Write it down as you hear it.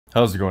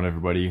How's it going,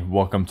 everybody?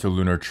 Welcome to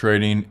Lunar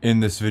Trading. In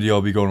this video,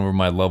 I'll be going over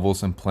my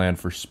levels and plan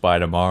for SPY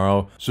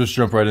tomorrow. So let's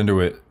jump right into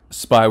it.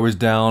 SPY was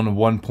down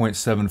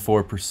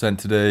 1.74%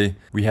 today.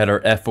 We had our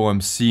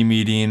FOMC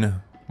meeting,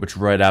 which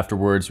right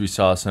afterwards we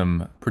saw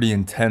some pretty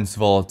intense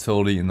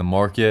volatility in the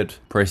market.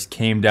 Price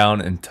came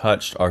down and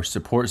touched our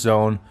support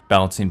zone,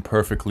 bouncing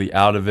perfectly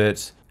out of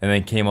it, and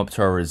then came up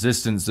to our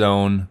resistance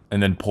zone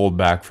and then pulled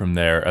back from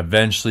there,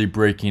 eventually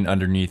breaking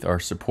underneath our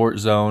support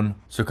zone.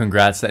 So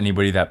congrats to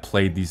anybody that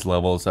played these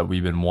levels that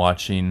we've been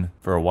watching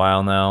for a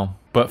while now.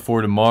 But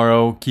for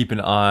tomorrow, keep an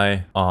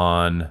eye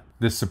on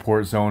this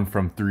support zone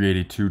from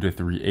 382 to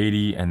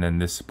 380, and then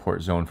this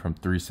support zone from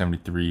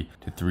 373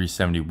 to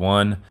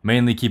 371.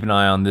 Mainly keep an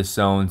eye on this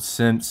zone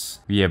since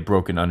we have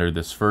broken under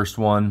this first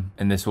one,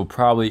 and this will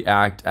probably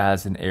act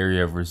as an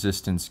area of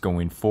resistance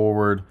going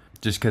forward,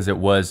 just because it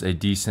was a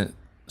decent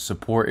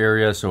support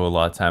area. So a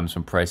lot of times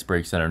when price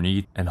breaks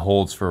underneath and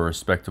holds for a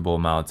respectable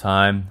amount of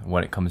time,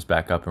 when it comes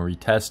back up and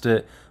retest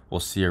it, we'll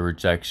see a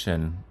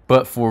rejection.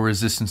 But for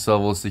resistance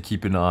levels to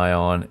keep an eye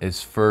on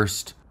is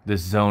first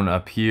this zone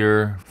up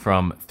here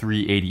from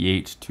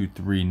 388 to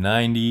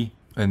 390,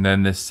 and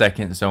then this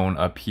second zone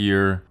up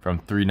here from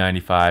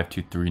 395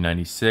 to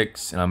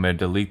 396. And I'm going to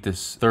delete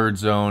this third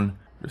zone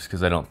just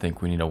because I don't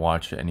think we need to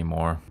watch it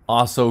anymore.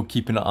 Also,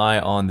 keep an eye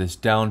on this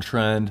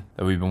downtrend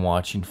that we've been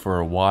watching for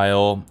a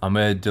while. I'm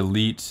going to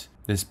delete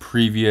this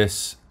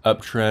previous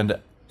uptrend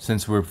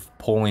since we're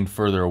pulling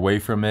further away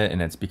from it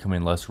and it's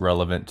becoming less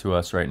relevant to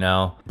us right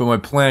now. But my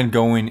plan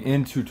going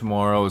into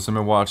tomorrow is I'm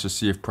going to watch to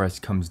see if price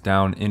comes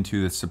down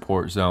into the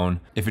support zone.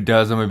 If it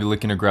does, I'm going to be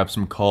looking to grab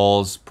some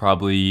calls,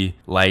 probably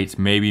light,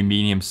 maybe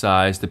medium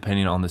size,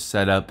 depending on the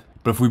setup.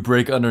 But if we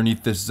break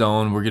underneath this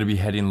zone, we're going to be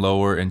heading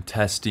lower and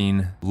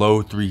testing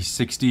low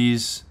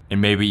 360s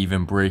and maybe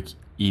even break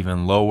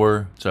even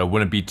lower. So I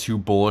wouldn't be too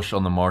bullish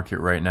on the market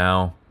right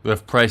now. But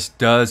if price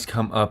does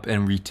come up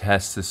and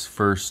retest this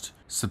first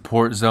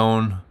support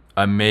zone,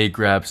 I may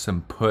grab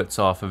some puts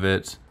off of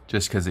it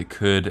just because it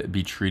could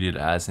be treated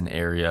as an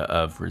area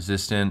of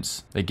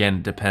resistance. Again,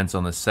 it depends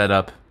on the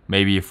setup.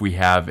 Maybe if we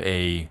have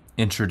a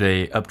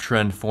intraday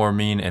uptrend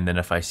forming, and then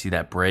if I see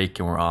that break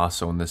and we're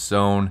also in this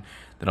zone,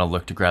 then I'll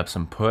look to grab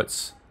some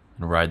puts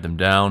and ride them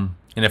down.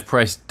 And if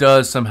price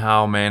does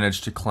somehow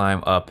manage to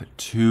climb up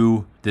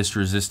to this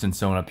resistance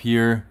zone up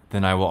here,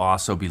 then I will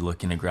also be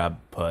looking to grab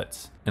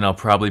puts. And I'll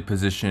probably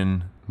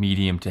position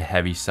medium to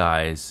heavy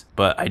size.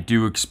 But I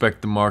do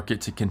expect the market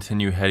to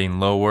continue heading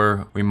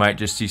lower. We might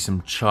just see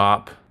some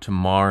chop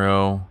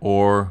tomorrow,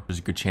 or there's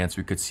a good chance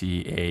we could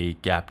see a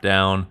gap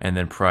down and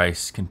then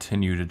price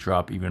continue to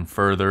drop even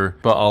further.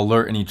 But I'll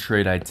alert any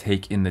trade I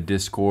take in the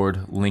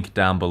Discord, link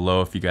down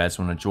below if you guys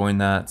want to join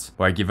that,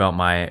 where I give out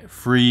my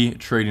free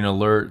trading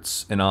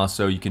alerts, and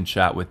also you can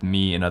chat with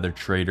me and other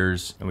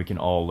traders and we can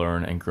all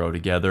learn and grow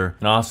together.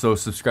 And also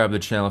subscribe to the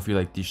channel if you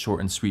like these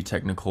short and sweet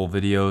technical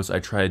videos. I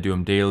try to do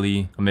them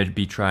daily. I'm going to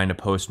be trying to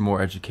post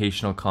more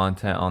educational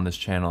content on this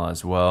channel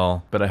as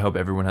well. But I hope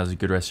everyone has a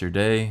good rest of your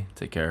day.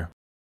 Take care.